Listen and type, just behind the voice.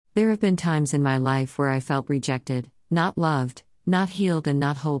There have been times in my life where I felt rejected, not loved, not healed, and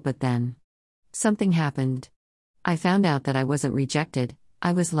not whole, but then something happened. I found out that I wasn't rejected,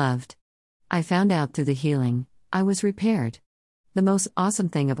 I was loved. I found out through the healing, I was repaired. The most awesome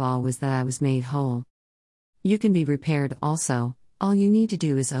thing of all was that I was made whole. You can be repaired also, all you need to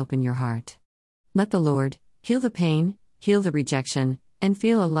do is open your heart. Let the Lord heal the pain, heal the rejection, and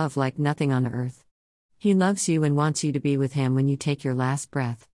feel a love like nothing on earth. He loves you and wants you to be with Him when you take your last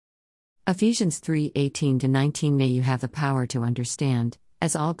breath. Ephesians 3:18-19. May you have the power to understand,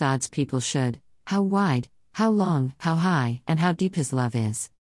 as all God's people should, how wide, how long, how high, and how deep His love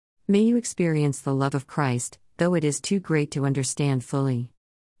is. May you experience the love of Christ, though it is too great to understand fully.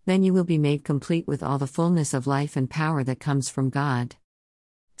 Then you will be made complete with all the fullness of life and power that comes from God.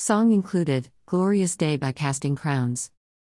 Song included, Glorious Day by Casting Crowns.